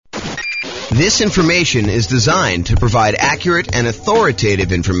This information is designed to provide accurate and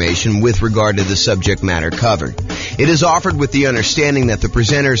authoritative information with regard to the subject matter covered. It is offered with the understanding that the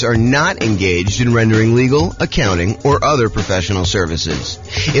presenters are not engaged in rendering legal, accounting, or other professional services.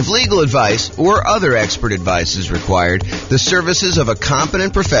 If legal advice or other expert advice is required, the services of a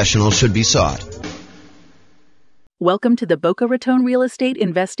competent professional should be sought. Welcome to the Boca Raton Real Estate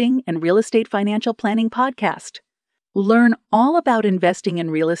Investing and Real Estate Financial Planning Podcast. Learn all about investing in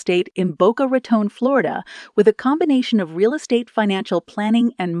real estate in Boca Raton, Florida, with a combination of real estate financial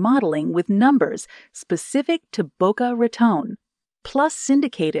planning and modeling with numbers specific to Boca Raton, plus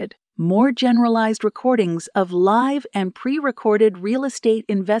syndicated, more generalized recordings of live and pre-recorded real estate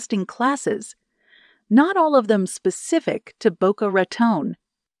investing classes, not all of them specific to Boca Raton.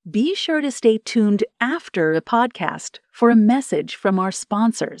 Be sure to stay tuned after the podcast for a message from our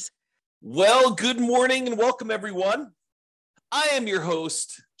sponsors. Well, good morning and welcome, everyone. I am your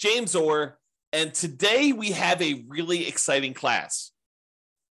host, James Orr, and today we have a really exciting class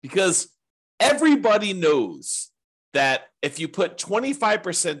because everybody knows that if you put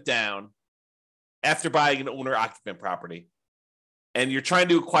 25% down after buying an owner-occupant property and you're trying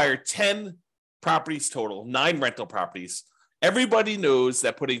to acquire 10 properties total, 9 rental properties, everybody knows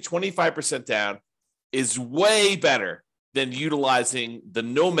that putting 25% down is way better than utilizing the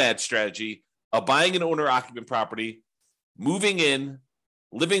Nomad strategy of buying an owner-occupant property, moving in,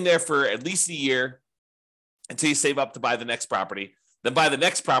 living there for at least a year until you save up to buy the next property, then buy the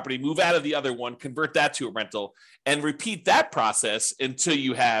next property, move out of the other one, convert that to a rental, and repeat that process until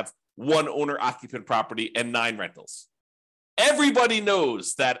you have 1 owner-occupant property and 9 rentals. Everybody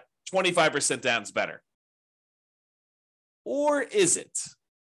knows that 25% down is better. Or is it?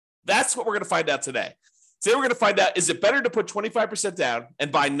 That's what we're going to find out today. Today we're going to find out, is it better to put 25% down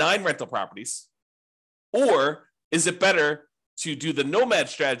and buy 9 rental properties? Or is it better to do the Nomad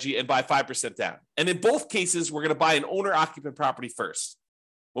strategy and buy 5% down? And in both cases, we're going to buy an owner-occupant property first.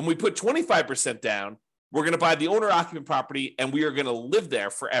 When we put 25% down, we're going to buy the owner-occupant property and we are going to live there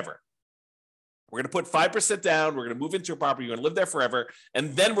forever. We're going to put 5% down. We're going to move into a property. You're going to live there forever.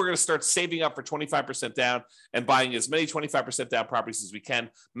 And then we're going to start saving up for 25% down and buying as many 25% down properties as we can,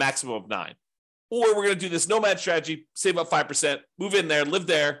 maximum of 9. Or we're going to do this Nomad strategy, save up 5%, move in there, live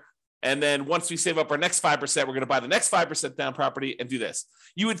there. And then once we save up our next 5%, we're going to buy the next 5% down property and do this.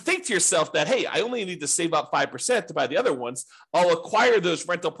 You would think to yourself that, hey, I only need to save up 5% to buy the other ones. I'll acquire those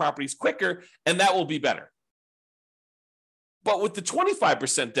rental properties quicker, and that will be better. But with the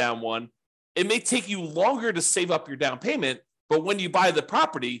 25% down one, it may take you longer to save up your down payment, but when you buy the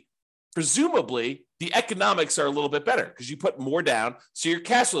property, presumably the economics are a little bit better because you put more down, so your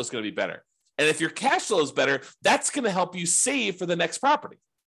cash flow is going to be better. And if your cash flow is better, that's going to help you save for the next property.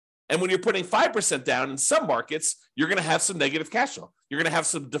 And when you're putting 5% down in some markets, you're going to have some negative cash flow. You're going to have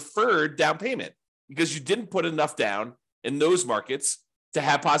some deferred down payment because you didn't put enough down in those markets to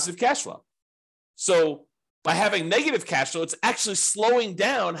have positive cash flow. So by having negative cash flow, it's actually slowing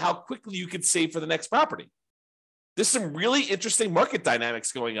down how quickly you can save for the next property. There's some really interesting market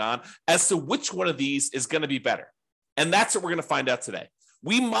dynamics going on as to which one of these is going to be better. And that's what we're going to find out today.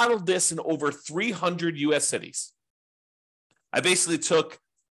 We modeled this in over 300 U.S. cities. I basically took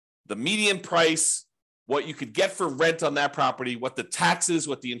the median price, what you could get for rent on that property, what the taxes,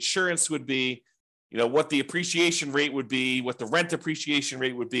 what the insurance would be, what the appreciation rate would be, what the rent appreciation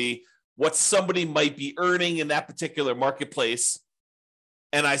rate would be, what somebody might be earning in that particular marketplace.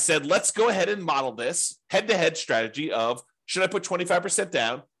 And I said, let's go ahead and model this head-to-head strategy of, should I put 25%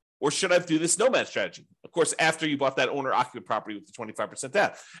 down or should I do this Nomad strategy? Of course, after you bought that owner-occupant property with the 25% down.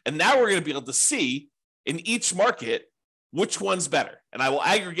 And now we're going to be able to see in each market which one's better. And I will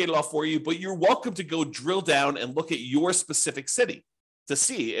aggregate it all for you, but you're welcome to go drill down and look at your specific city to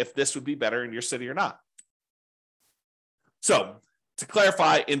see if this would be better in your city or not. So to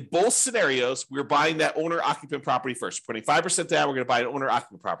clarify, in both scenarios, we're buying that owner-occupant property first. We're putting 5% down, we're going to buy an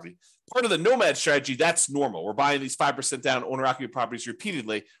owner-occupant property. Part of the Nomad strategy, that's normal. We're buying these 5% down owner-occupant properties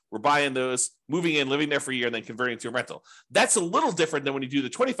repeatedly. We're buying those, moving in, living there for a year, and then converting to a rental. That's a little different than when you do the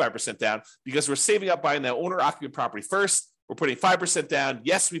 25% down because we're saving up buying that owner-occupant property first. We're putting 5% down.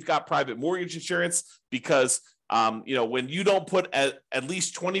 Yes, we've got private mortgage insurance because when you don't put at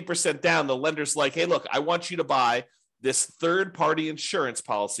least 20% down, the lender's like, hey, look, I want you to buy this third-party insurance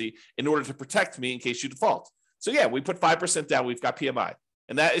policy in order to protect me in case you default. So yeah, we put 5% down, we've got PMI.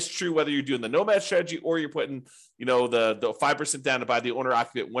 And that is true whether you're doing the Nomad strategy or you're putting, the 5% down to buy the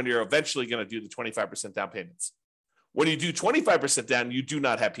owner-occupant when you're eventually going to do the 25% down payments. When you do 25% down, you do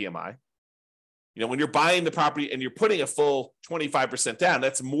not have PMI. When you're buying the property and you're putting a full 25% down,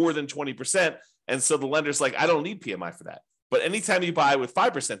 that's more than 20%. And so the lender's like, I don't need PMI for that. But anytime you buy with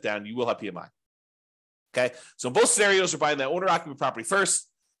 5% down, you will have PMI. Okay, so in both scenarios, we're buying that owner-occupant property first.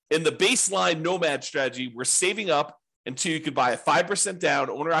 In the baseline Nomad strategy, we're saving up until you could buy a 5% down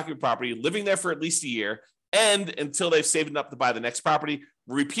owner-occupant property, living there for at least a year, and until they've saved up to buy the next property.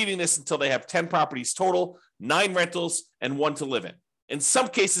 We're repeating this until they have 10 properties total, 9 rentals, and 1 to live in. In some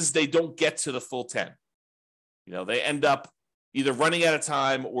cases, they don't get to the full 10. They end up either running out of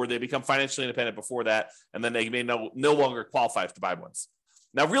time or they become financially independent before that, and then they may no longer qualify to buy ones.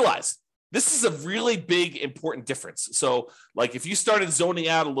 Now realize, this is a really big, important difference. So like if you started zoning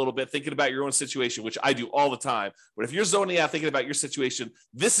out a little bit, thinking about your own situation, which I do all the time, but if you're zoning out thinking about your situation,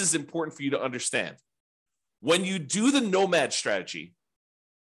 this is important for you to understand. When you do the Nomad strategy,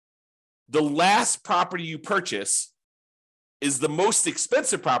 the last property you purchase is the most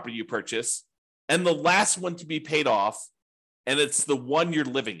expensive property you purchase and the last one to be paid off, and it's the one you're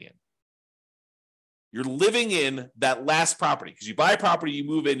living in. You're living in that last property because you buy a property, you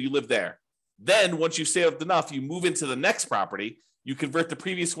move in, you live there. Then once you've saved enough, you move into the next property, you convert the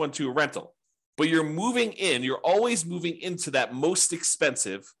previous one to a rental. But you're moving in, you're always moving into that most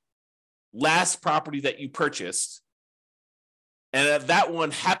expensive last property that you purchased. And that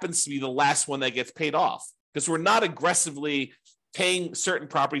one happens to be the last one that gets paid off because we're not aggressively paying certain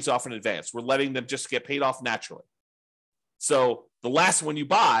properties off in advance. We're letting them just get paid off naturally. So the last one you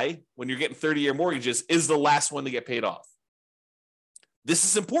buy when you're getting 30-year mortgages is the last one to get paid off. This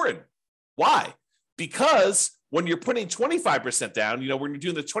is important. Why? Because when you're putting 25% down, when you're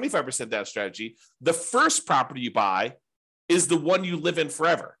doing the 25% down strategy, the first property you buy is the one you live in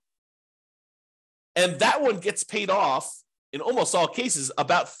forever. And that one gets paid off in almost all cases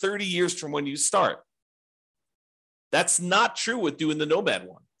about 30 years from when you start. That's not true with doing the Nomad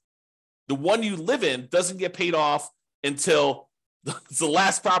one. The one you live in doesn't get paid off until it's the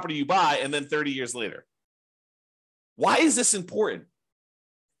last property you buy and then 30 years later. Why is this important?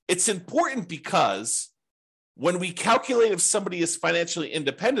 It's important because when we calculate if somebody is financially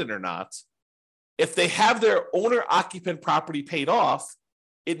independent or not, if they have their owner-occupant property paid off,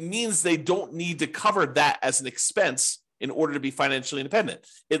 it means they don't need to cover that as an expense in order to be financially independent.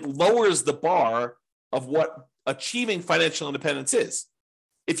 It lowers the bar of what achieving financial independence is.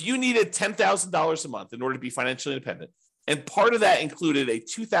 If you needed $10,000 a month in order to be financially independent, and part of that included a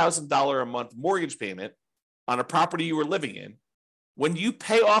 $2,000 a month mortgage payment on a property you were living in, when you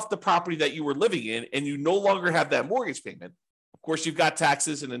pay off the property that you were living in and you no longer have that mortgage payment, of course, you've got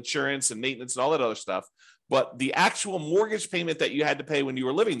taxes and insurance and maintenance and all that other stuff, but the actual mortgage payment that you had to pay when you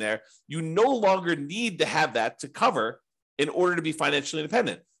were living there, you no longer need to have that to cover in order to be financially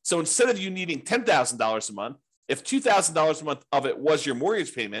independent. So instead of you needing $10,000 a month, if $2,000 a month of it was your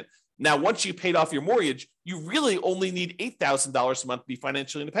mortgage payment, now once you paid off your mortgage, you really only need $8,000 a month to be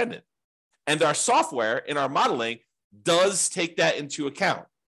financially independent. And our software in our modeling does take that into account.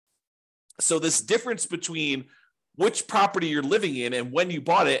 So this difference between which property you're living in and when you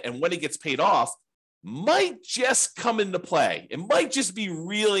bought it and when it gets paid off might just come into play. It might just be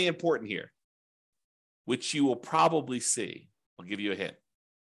really important here, which you will probably see. I'll give you a hint.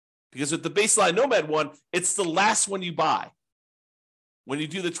 Because with the baseline Nomad one, it's the last one you buy. When you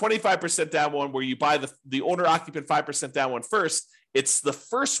do the 25% down one where you buy the owner-occupant 5% down one first, it's the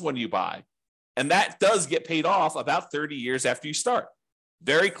first one you buy. And that does get paid off about 30 years after you start.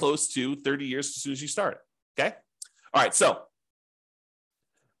 Very close to 30 years as soon as you start it. Okay? All right, so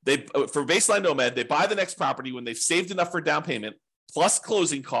for baseline Nomad, they buy the next property when they've saved enough for down payment, plus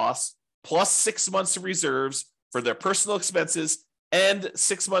closing costs, plus 6 months of reserves for their personal expenses, and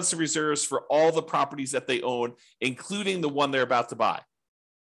 6 months of reserves for all the properties that they own, including the one they're about to buy.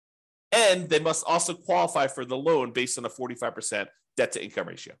 And they must also qualify for the loan based on a 45% debt-to-income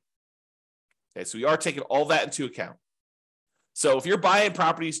ratio. Okay, so we are taking all that into account. So if you're buying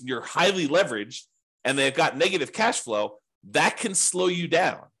properties and you're highly leveraged and they've got negative cash flow, that can slow you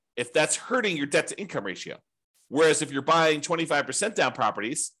down if that's hurting your debt-to-income ratio. Whereas if you're buying 25% down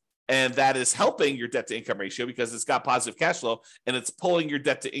properties and that is helping your debt-to-income ratio because it's got positive cash flow and it's pulling your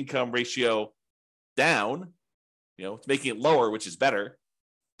debt-to-income ratio down, it's making it lower, which is better,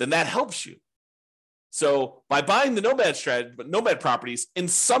 then that helps you. So by buying the Nomad strategy, but Nomad properties in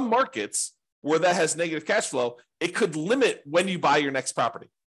some markets where that has negative cash flow, it could limit when you buy your next property.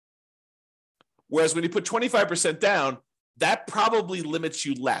 Whereas when you put 25% down, that probably limits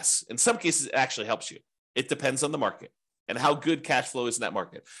you less. In some cases, it actually helps you. It depends on the market and how good cash flow is in that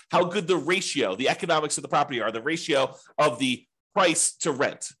market, how good the ratio, the economics of the property are, the ratio of the price to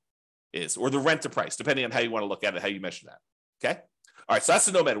rent is, or the rent to price, depending on how you want to look at it, how you measure that. Okay? All right, so that's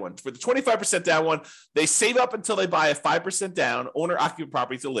the Nomad one. For the 25% down one, they save up until they buy a 5% down owner-occupant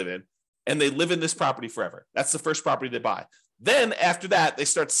property to live in. and they live in this property forever. That's the first property they buy. Then after that, they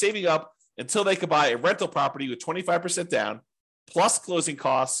start saving up until they could buy a rental property with 25% down, plus closing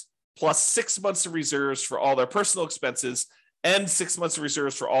costs, plus 6 months of reserves for all their personal expenses, and 6 months of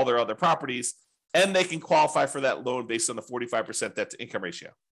reserves for all their other properties. And they can qualify for that loan based on the 45% debt to income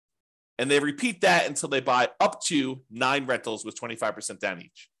ratio. And they repeat that until they buy up to 9 rentals with 25% down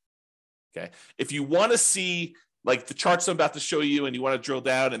each. Okay. If you want to see like the charts I'm about to show you and you want to drill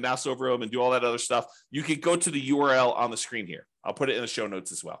down and mouse over them and do all that other stuff, you can go to the URL on the screen here. I'll put it in the show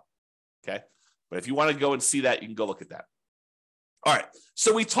notes as well. Okay. But if you want to go and see that, you can go look at that. All right.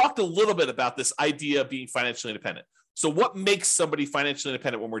 So we talked a little bit about this idea of being financially independent. So what makes somebody financially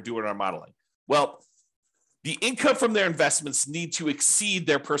independent when we're doing our modeling? Well, the income from their investments need to exceed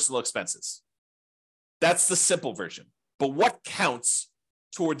their personal expenses. That's the simple version. But what counts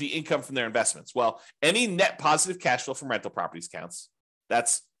toward the income from their investments? Well, any net positive cash flow from rental properties counts.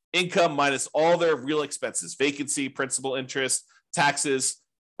 That's income minus all their real expenses, vacancy, principal, interest, taxes,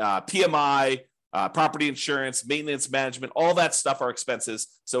 PMI, property insurance, maintenance management, all that stuff are expenses.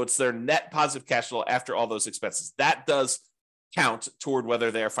 So it's their net positive cash flow after all those expenses. That does count toward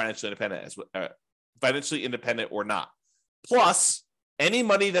whether they are financially independent or not. Plus, any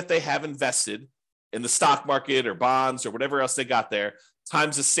money that they have invested in the stock market or bonds or whatever else they got there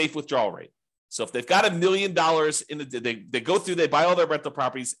times a safe withdrawal rate. So if they've got $1 million they go through, they buy all their rental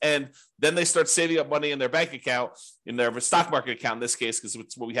properties, and then they start saving up money in their bank account, in their stock market account in this case, because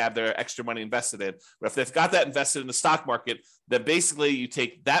it's what we have their extra money invested in. But if they've got that invested in the stock market, then basically you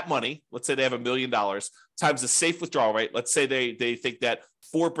take that money, let's say they have $1 million, times the safe withdrawal rate. Let's say they think that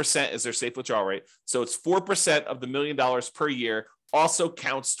 4% is their safe withdrawal rate. So it's 4% of the $1 million per year also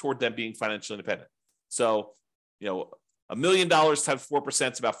counts toward them being financially independent. So, $1 million times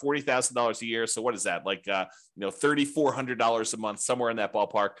 4% is about $40,000 a year. So what is that? Like, $3,400 a month, somewhere in that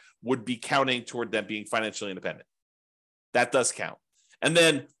ballpark, would be counting toward them being financially independent. That does count. And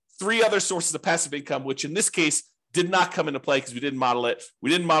then 3 other sources of passive income, which in this case did not come into play because we didn't model it. We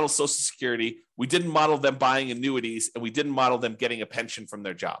didn't model Social Security. We didn't model them buying annuities, and we didn't model them getting a pension from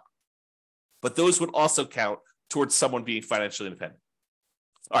their job. But those would also count towards someone being financially independent.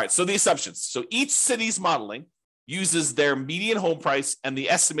 All right, so the assumptions. So each city's modeling uses their median home price and the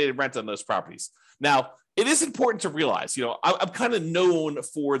estimated rent on those properties. Now, it is important to realize, I'm kind of known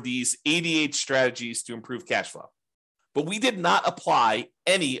for these 88 strategies to improve cash flow, but we did not apply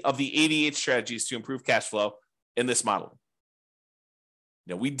any of the 88 strategies to improve cash flow in this modeling.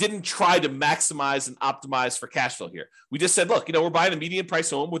 We didn't try to maximize and optimize for cash flow here. We just said, look, we're buying a median price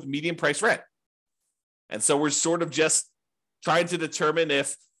home with median price rent. And so we're sort of just trying to determine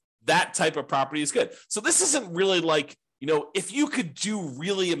if that type of property is good. So this isn't really like, if you could do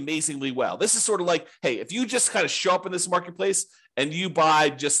really amazingly well. This is sort of like, hey, if you just kind of show up in this marketplace and you buy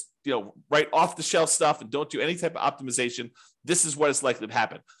just, right off the shelf stuff and don't do any type of optimization, this is what is likely to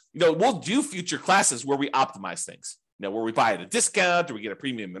happen. We'll do future classes where we optimize things, where we buy at a discount or we get a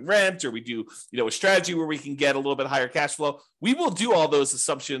premium in rent, or we do, a strategy where we can get a little bit higher cash flow. We will do all those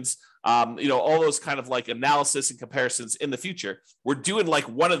assumptions, all those kind of like analysis and comparisons in the future. We're doing like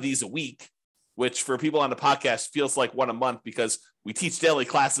one of these a week, which for people on the podcast feels like one a month because we teach daily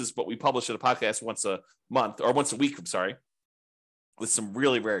classes, but we publish a podcast once a month or once a week, with some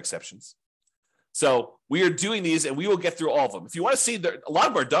really rare exceptions. So we are doing these and we will get through all of them. If you want to see, a lot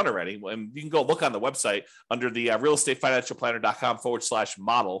of them are done already. And you can go look on the website under the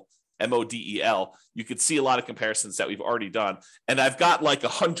realestatefinancialplanner.com/model, MODEL. You could see a lot of comparisons that we've already done. And I've got like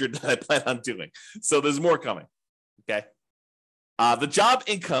 100 that I plan on doing. So there's more coming. Okay. The job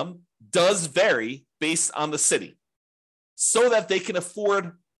income does vary based on the city so that they can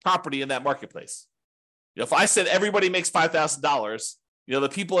afford property in that marketplace. If I said everybody makes $5,000, the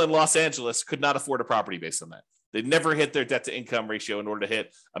people in Los Angeles could not afford a property based on that. They'd never hit their debt to income ratio in order to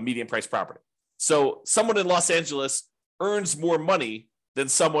hit a median price property. So someone in Los Angeles earns more money than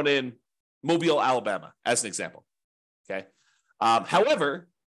someone in Mobile, Alabama, as an example. Okay. However,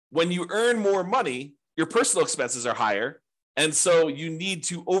 when you earn more money, your personal expenses are higher. And so you need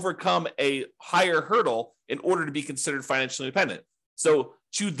to overcome a higher hurdle in order to be considered financially independent. So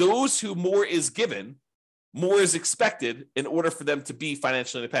to those who more is given, more is expected in order for them to be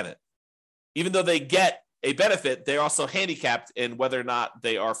financially independent. Even though they get a benefit, they're also handicapped in whether or not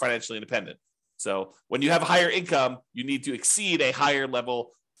they are financially independent. So when you have a higher income, you need to exceed a higher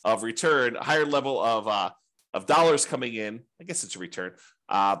level of return, a higher level of dollars coming in. I guess it's a return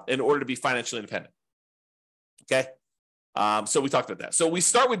in order to be financially independent. Okay. So we talked about that. So we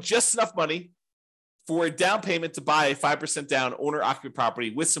start with just enough money for a down payment to buy a 5% down owner-occupant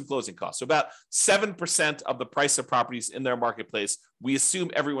property with some closing costs. So about 7% of the price of properties in their marketplace, we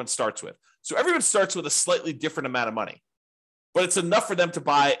assume everyone starts with. So everyone starts with a slightly different amount of money, but it's enough for them to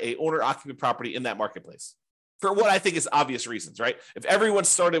buy a owner-occupant property in that marketplace for what I think is obvious reasons, right? If everyone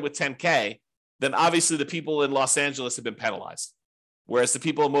started with 10K, then obviously the people in Los Angeles have been penalized, whereas the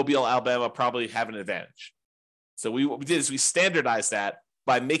people in Mobile, Alabama probably have an advantage. So what we did is we standardized that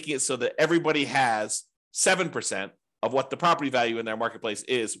by making it so that everybody has 7% of what the property value in their marketplace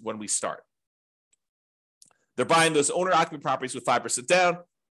is when we start. They're buying those owner-occupant properties with 5% down,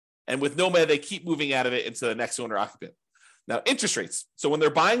 and with Nomad, they keep moving out of it into the next owner-occupant. Now, interest rates. So when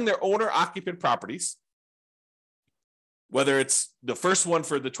they're buying their owner-occupant properties, whether it's the first one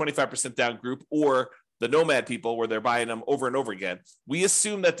for the 25% down group or the Nomad people where they're buying them over and over again, we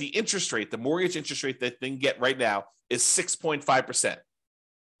assume that the interest rate, the mortgage interest rate that they can get right now is 6.5%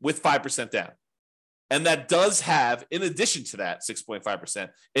 with 5% down. And that does have, in addition to that 6.5%,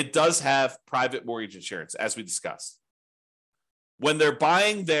 it does have private mortgage insurance, as we discussed. When they're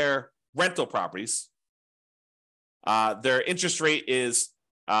buying their rental properties, their interest rate is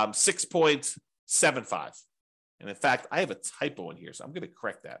 6.75. And in fact, I have a typo in here, so I'm going to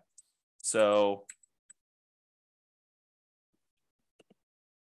correct that. So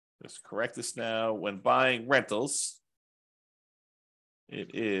let's correct this now. When buying rentals,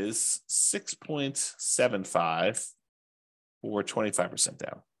 it is 6.75 or 25%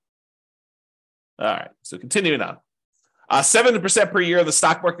 down. All right, so continuing on. 7% per year of the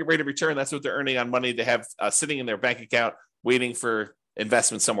stock market rate of return. That's what they're earning on money they have sitting in their bank account, waiting for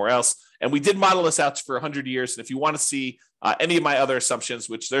investment somewhere else. And we did model this out for 100 years. And if you want to see any of my other assumptions,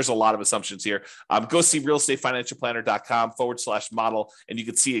 which there's a lot of assumptions here, go see realestatefinancialplanner.com/model, and you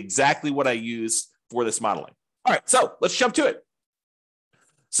can see exactly what I used for this modeling. All right, so let's jump to it.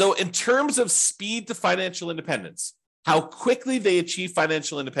 So in terms of speed to financial independence, how quickly they achieve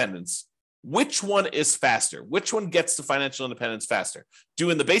financial independence, which one is faster? Which one gets to financial independence faster?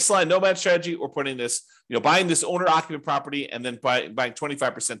 Doing the baseline Nomad strategy or putting this, buying this owner-occupant property and then buying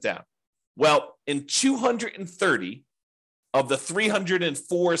 25% down? Well, in 230 of the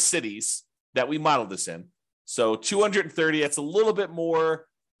 304 cities that we modeled this in, so 230, that's a little bit more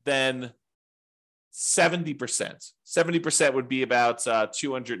than 70%. 70% would be about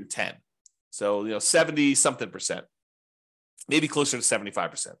 210. So, 70 something percent. Maybe closer to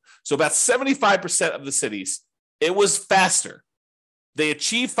 75%. So about 75% of the cities, it was faster. They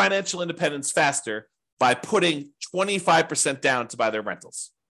achieved financial independence faster by putting 25% down to buy their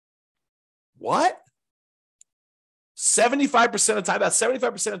rentals. What? 75% of the time, about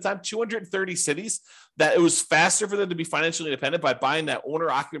 75% of the time, 230 cities, that it was faster for them to be financially independent by buying that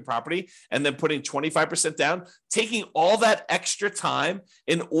owner-occupant property and then putting 25% down, taking all that extra time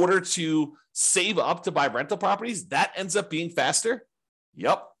in order to save up to buy rental properties. That ends up being faster?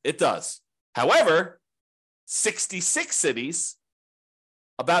 Yep, it does. However, 66 cities,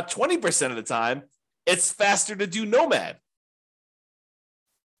 about 20% of the time, it's faster to do Nomad.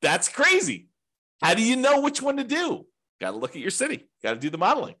 That's crazy. How do you know which one to do? Got to look at your city. Got to do the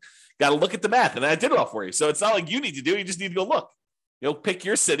modeling. Got to look at the math. And I did it all for you. So it's not like you need to do it. You just need to go look. Pick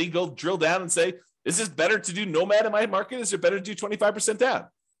your city, go drill down and say, is this better to do Nomad in my market? Is it better to do 25% down?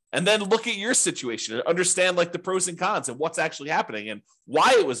 And then look at your situation and understand the pros and cons and what's actually happening and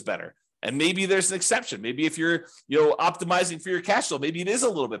why it was better. And maybe there's an exception. Maybe if you're, optimizing for your cash flow, maybe it is a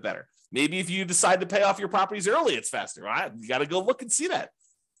little bit better. Maybe if you decide to pay off your properties early, it's faster. Right? You got to go look and see that.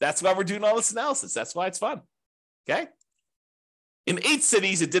 That's why we're doing all this analysis. That's why it's fun. Okay. In 8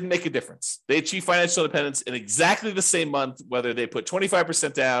 cities, it didn't make a difference. They achieved financial independence in exactly the same month, whether they put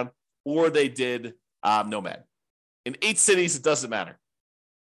 25% down or they did Nomad. In 8 cities, it doesn't matter.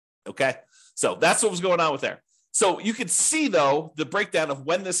 Okay. So that's what was going on with there. So you can see, though, the breakdown of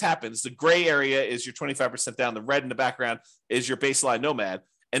when this happens. The gray area is your 25% down. The red in the background is your baseline Nomad.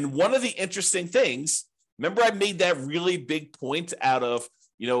 And one of the interesting things, remember I made that really big point out of,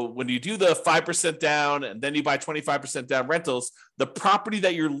 when you do the 5% down and then you buy 25% down rentals, the property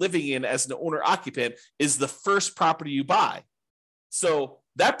that you're living in as an owner occupant is the first property you buy. So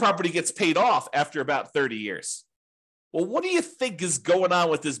that property gets paid off after about 30 years. Well, what do you think is going on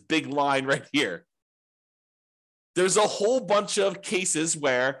with this big line right here? There's a whole bunch of cases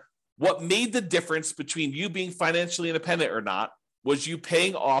where what made the difference between you being financially independent or not was you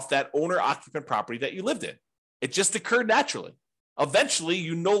paying off that owner occupant property that you lived in. It just occurred naturally. Eventually,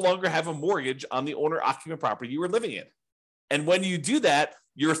 you no longer have a mortgage on the owner-occupant property you were living in. And when you do that,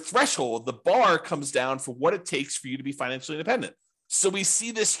 your threshold, the bar, comes down for what it takes for you to be financially independent. So we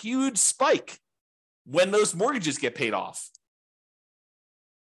see this huge spike when those mortgages get paid off.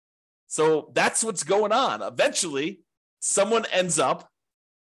 So that's what's going on. Eventually, someone ends up,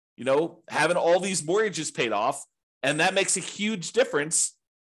 having all these mortgages paid off, and that makes a huge difference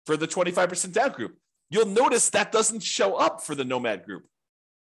for the 25% down group. You'll notice that doesn't show up for the Nomad group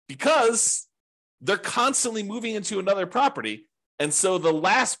because they're constantly moving into another property. And so the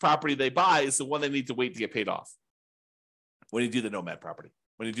last property they buy is the one they need to wait to get paid off when you do the Nomad property,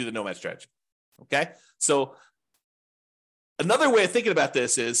 when you do the Nomad strategy. Okay. So another way of thinking about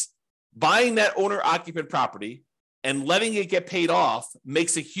this is buying that owner-occupant property and letting it get paid off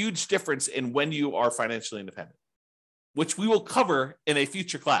makes a huge difference in when you are financially independent, which we will cover in a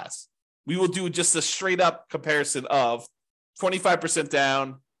future class. We will do just a straight up comparison of 25%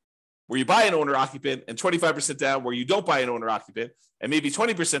 down where you buy an owner-occupant and 25% down where you don't buy an owner-occupant, and maybe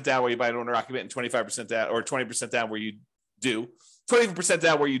 20% down where you buy an owner-occupant and 25% down, or 20% down where you do, 20%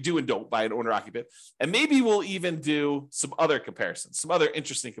 down where you do and don't buy an owner-occupant. And maybe we'll even do some other comparisons, some other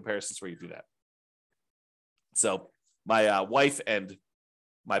interesting comparisons where you do that. So my wife and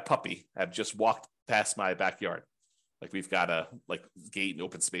my puppy have just walked past my backyard. Like we've got a gate and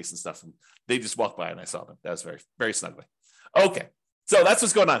open space and stuff. And they just walked by and I saw them. That was very, very snuggly. Okay. So that's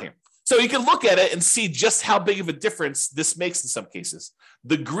what's going on here. So you can look at it and see just how big of a difference this makes in some cases.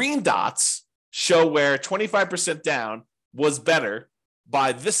 The green dots show where 25% down was better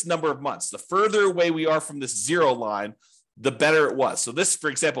by this number of months. The further away we are from this zero line, the better it was. So this, for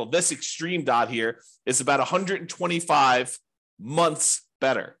example, this extreme dot here is about 125 months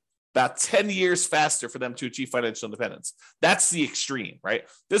better, about 10 years faster for them to achieve financial independence. That's the extreme, right?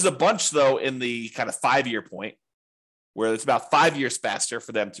 There's a bunch, though, in the kind of 5-year point where it's about 5 years faster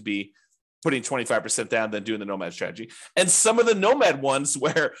for them to be putting 25% down than doing the Nomad strategy. And some of the Nomad ones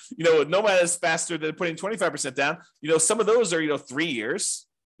where, Nomad is faster than putting 25% down, some of those are, 3 years,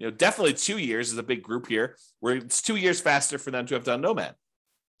 definitely 2 years is a big group here where it's 2 years faster for them to have done Nomad.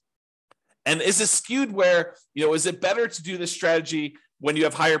 And is it skewed where, is it better to do this strategy when you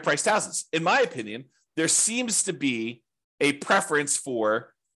have higher priced houses? In my opinion, there seems to be a preference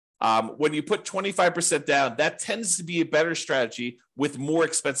for when you put 25% down, that tends to be a better strategy with more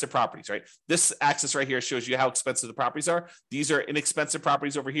expensive properties, right? This axis right here shows you how expensive the properties are. These are inexpensive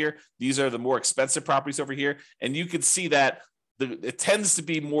properties over here. These are the more expensive properties over here. And you can see that it tends to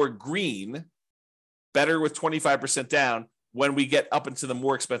be more green, better with 25% down when we get up into the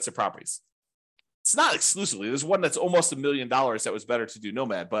more expensive properties. It's not exclusively. There's one that's almost $1 million that was better to do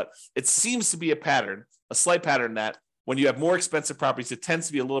Nomad, but it seems to be a pattern, a slight pattern that when you have more expensive properties, it tends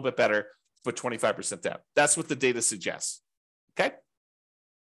to be a little bit better to put 25% down. That's what the data suggests. Okay.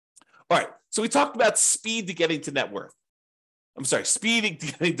 All right. So we talked about speed to getting to net worth. Speed to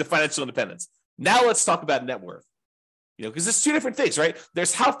getting to financial independence. Now let's talk about net worth. Because there's two different things, right?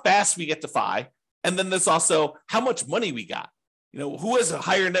 There's how fast we get to FI, and then there's also how much money we got. Who has a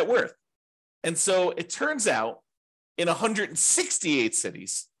higher net worth? And so it turns out in 168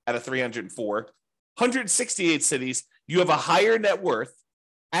 cities out of 304, 168 cities, you have a higher net worth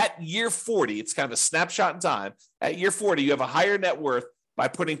at year 40. It's kind of a snapshot in time. At year 40, you have a higher net worth by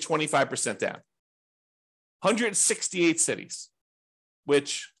putting 25% down. 168 cities,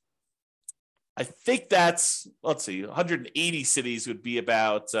 which I think that's, 180 cities would be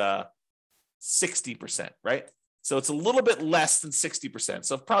about 60%, right? So it's a little bit less than 60%.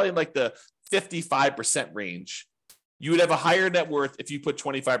 So probably like the 55% range. You would have a higher net worth if you put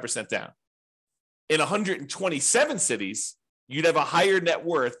 25% down. In 127 cities, you'd have a higher net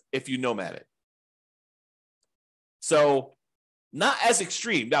worth if you Nomad it. So not as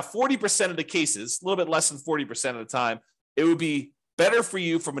extreme. Now, 40% of the cases, a little bit less than 40% of the time, it would be better for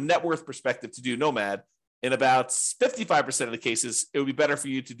you from a net worth perspective to do Nomad. In about 55% of the cases, it would be better for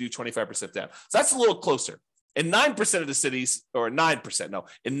you to do 25% down. So that's a little closer. In 9% of the cities, or 9%, no,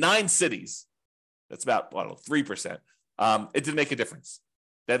 in 9 cities, that's about, 3%, it didn't make a difference.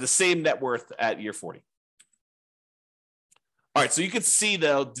 They had the same net worth at year 40. All right, so you can see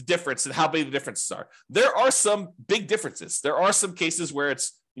the difference and how big the differences are. There are some big differences. There are some cases where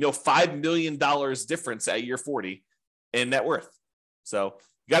it's, $5 million difference at year 40 in net worth. So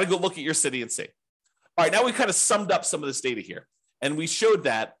you got to go look at your city and see. All right, now we kind of summed up some of this data here. And we showed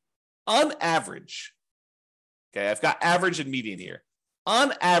that on average, okay, I've got average and median here.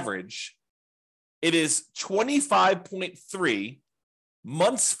 On average, it is 25.3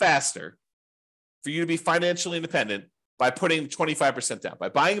 months faster for you to be financially independent by putting 25% down, by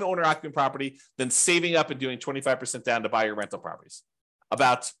buying an owner-occupant property, then saving up and doing 25% down to buy your rental properties.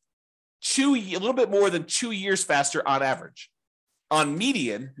 About a little bit more than 2 years faster on average. On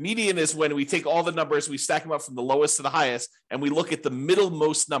median is when we take all the numbers, we stack them up from the lowest to the highest, and we look at the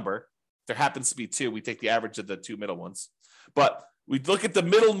middlemost number. If there happens to be 2, we take the average of the 2 middle ones. But We look at the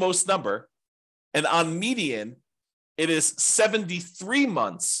middlemost number, and on median, it is 73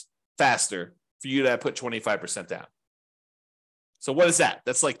 months faster for you to put 25% down. So what is that?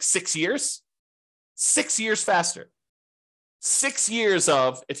 That's like 6 years? 6 years faster. 6 years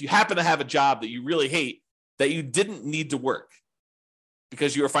of, if you happen to have a job that you really hate, that you didn't need to work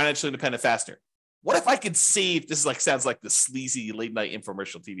because you were financially independent faster. What if I could save, this is like, sounds like the sleazy late night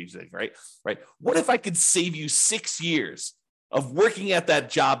infomercial TV thing, right? Right. What if I could save you 6 years of working at that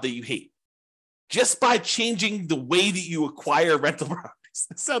job that you hate just by changing the way that you acquire rental properties?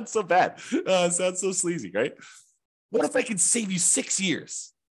 That sounds so bad. It sounds so sleazy, right? What if I could save you 6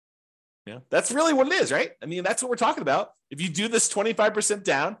 years? Yeah, that's really what it is, right? I mean, that's what we're talking about. If you do this 25%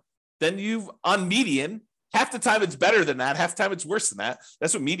 down, then you've, on median, half the time it's better than that. Half the time it's worse than that.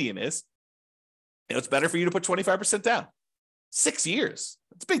 That's what median is. You know, it's better for you to put 25% down. 6 years.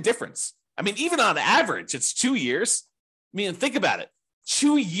 That's a big difference. I mean, even on average, it's 2 years. I mean, think about it.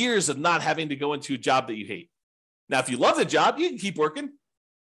 2 years of not having to go into a job that you hate. Now, if you love the job, you can keep working.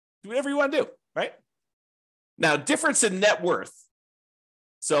 Do whatever you want to do, right? Now, difference in net worth.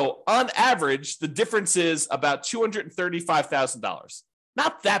 So on average, the difference is about $235,000.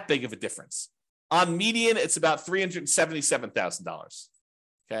 Not that big of a difference. On median, it's about $377,000.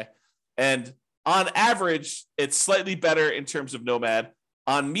 Okay. And on average, it's slightly better in terms of Nomad.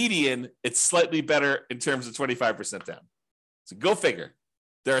 On median, it's slightly better in terms of 25% down. So go figure.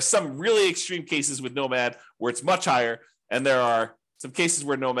 There are some really extreme cases with Nomad where it's much higher, and there are some cases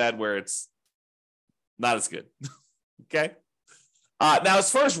where Nomad where it's not as good. Okay. Now,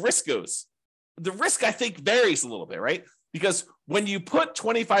 as far as risk goes, the risk, I think, varies a little bit, right? Because when you put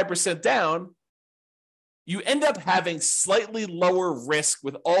 25% down, you end up having slightly lower risk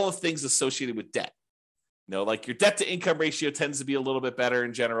with all the things associated with debt. You know, like your debt to income ratio tends to be a little bit better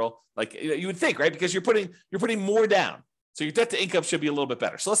in general. Like you would think, right? Because you're putting more down. So your debt to income should be a little bit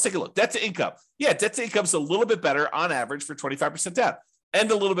better. So let's take a look. Debt to income. Yeah, debt to income is a little bit better on average for 25% down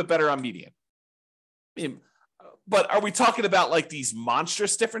and a little bit better on median. I mean, but are we talking about like these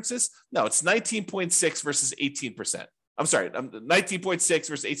monstrous differences? No, it's 19.6 versus 18%. I'm sorry, 19.6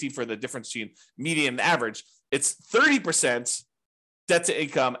 versus 18 for the difference between median and average. It's 30% debt to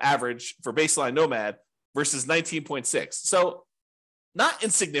income average for baseline Nomad versus 19.6. So not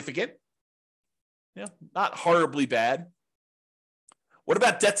insignificant, not horribly bad. What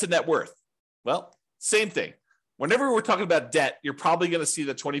about debt to net worth? Well, same thing. Whenever we're talking about debt, you're probably going to see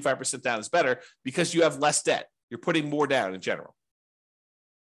that 25% down is better because you have less debt. You're putting more down in general.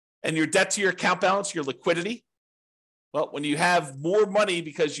 And your debt to your account balance, your liquidity. Well, when you have more money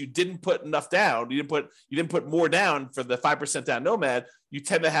because you didn't put enough down, you didn't put more down for the 5% down Nomad, you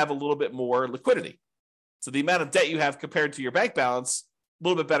tend to have a little bit more liquidity. So the amount of debt you have compared to your bank balance, a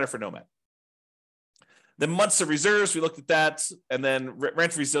little bit better for Nomad. Then months of reserves, we looked at that, and then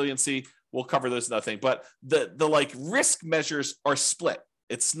rent resiliency, we'll cover those another thing. But the like risk measures are split.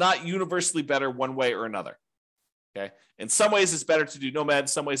 It's not universally better one way or another. Okay. In some ways, it's better to do Nomad. In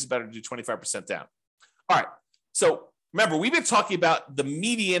some ways, it's better to do 25% down. All right. So remember, we've been talking about the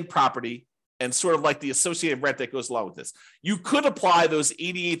median property and sort of like the associated rent that goes along with this. You could apply those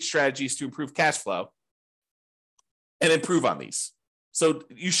 88 strategies to improve cash flow and improve on these. So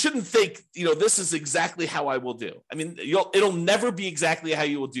you shouldn't think, this is exactly how I will do. I mean, it'll never be exactly how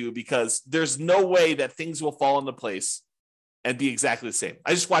you will do because there's no way that things will fall into place and be exactly the same.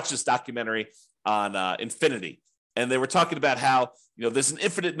 I just watched this documentary on Infinity, and they were talking about how, there's an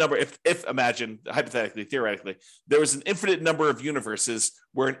infinite number. If imagine, hypothetically, theoretically, there was an infinite number of universes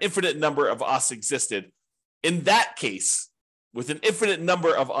where an infinite number of us existed. In that case, with an infinite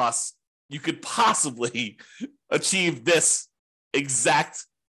number of us, you could possibly achieve this exact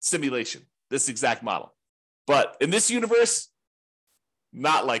simulation, this exact model. But in this universe,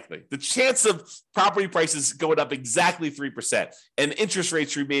 not likely. The chance of property prices going up exactly 3% and interest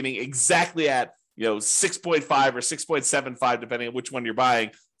rates remaining exactly at 6.5 or 6.75, depending on which one you're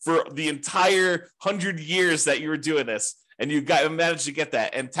buying, for the entire 100 years that you were doing this, and you managed to get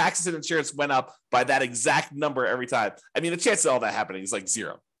that, and taxes and insurance went up by that exact number every time. I mean, the chance of all that happening is like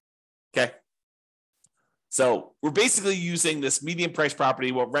zero. Okay. So we're basically using this median price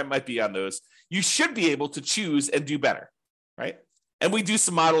property, what rent might be on those. You should be able to choose and do better, right? And we do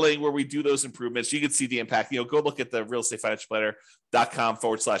some modeling where we do those improvements. You can see the impact. Go look at the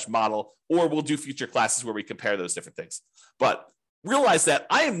realestatefinancialplanner.com/model, or we'll do future classes where we compare those different things. But realize that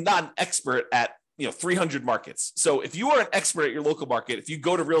I am not an expert at 300 markets. So if you are an expert at your local market, if you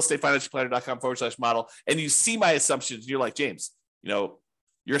go to realestatefinancialplanner.com/model and you see my assumptions, you're like, James,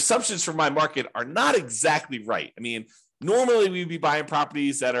 your assumptions for my market are not exactly right. I mean, normally we'd be buying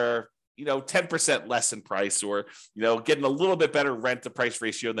properties that are 10% less in price, or, getting a little bit better rent to price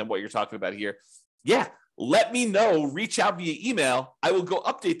ratio than what you're talking about here. Yeah. Let me know, reach out via email. I will go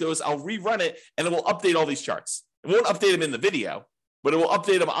update those. I'll rerun it, and it will update all these charts. It won't update them in the video, but it will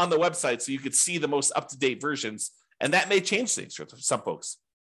update them on the website so you can see the most up-to-date versions. And that may change things for some folks,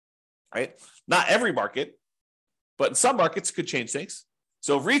 right? Not every market, but in some markets it could change things.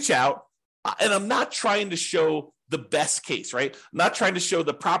 So reach out. And I'm not trying to show the best case, right? I'm not trying to show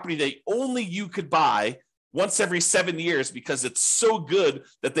the property that only you could buy once every 7 years because it's so good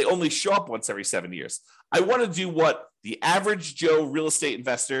that they only show up once every 7 years. I want to do what the average Joe real estate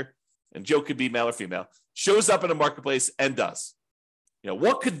investor, and Joe could be male or female, shows up in a marketplace and does.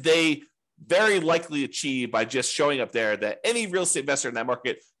 What could they very likely achieve by just showing up there that any real estate investor in that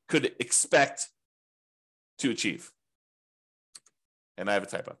market could expect to achieve? And I have a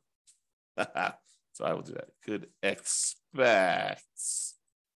typo. So I will do that. Could expect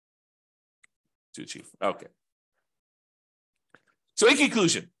to achieve. Okay. So in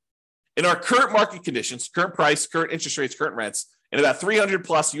conclusion, in our current market conditions, current price, current interest rates, current rents, in about 300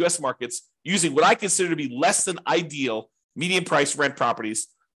 plus US markets, using what I consider to be less than ideal median price rent properties,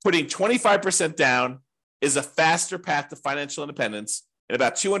 putting 25% down is a faster path to financial independence in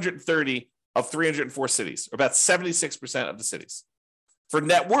about 230 of 304 cities, or about 76% of the cities. For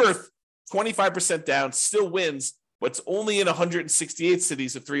net worth, 25% down still wins what's only in 168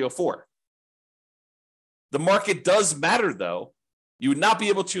 cities of 304. The market does matter, though. You would not be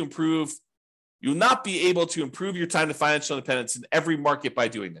able to improve your time to financial independence in every market by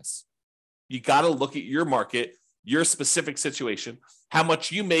doing this. You got to look at your market, your specific situation, how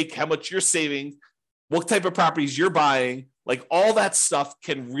much you make, how much you're saving, what type of properties you're buying. Like, all that stuff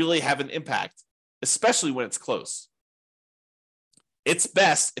can really have an impact, especially when it's close. It's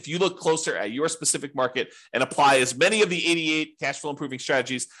best if you look closer at your specific market and apply as many of the 88 cash flow improving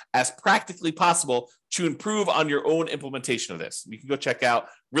strategies as practically possible to improve on your own implementation of this. You can go check out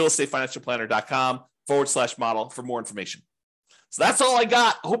realestatefinancialplanner.com/model for more information. So that's all I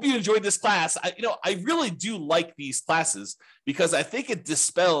got. I hope you enjoyed this class. I really do like these classes because I think it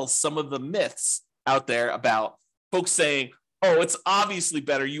dispels some of the myths out there about folks saying, oh, it's obviously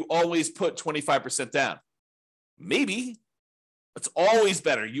better. You always put 25% down. Maybe. It's always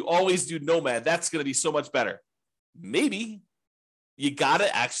better. You always do Nomad. That's going to be so much better. Maybe. You got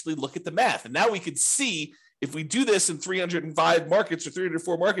to actually look at the math. And now we can see if we do this in 305 markets or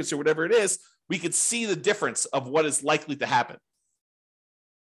 304 markets or whatever it is, we could see the difference of what is likely to happen.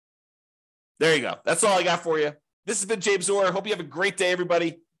 There you go. That's all I got for you. This has been James Orr. Hope you have a great day,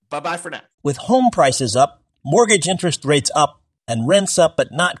 everybody. Bye-bye for now. With home prices up, mortgage interest rates up, and rents up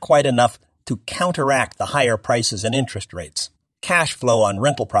but not quite enough to counteract the higher prices and interest rates, cash flow on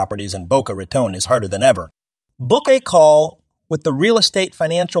rental properties in Boca Raton is harder than ever. Book a call with the Real Estate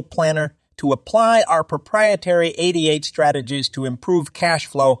Financial Planner to apply our proprietary 88 strategies to improve cash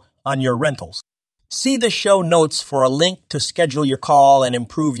flow on your rentals. See the show notes for a link to schedule your call and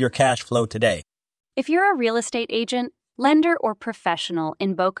improve your cash flow today. If you're a real estate agent, lender, or professional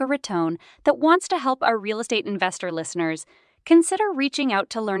in Boca Raton that wants to help our real estate investor listeners, consider reaching out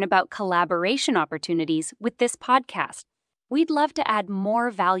to learn about collaboration opportunities with this podcast. We'd love to add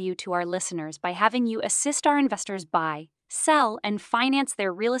more value to our listeners by having you assist our investors buy, sell, and finance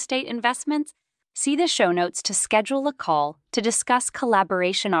their real estate investments. See the show notes to schedule a call to discuss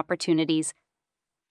collaboration opportunities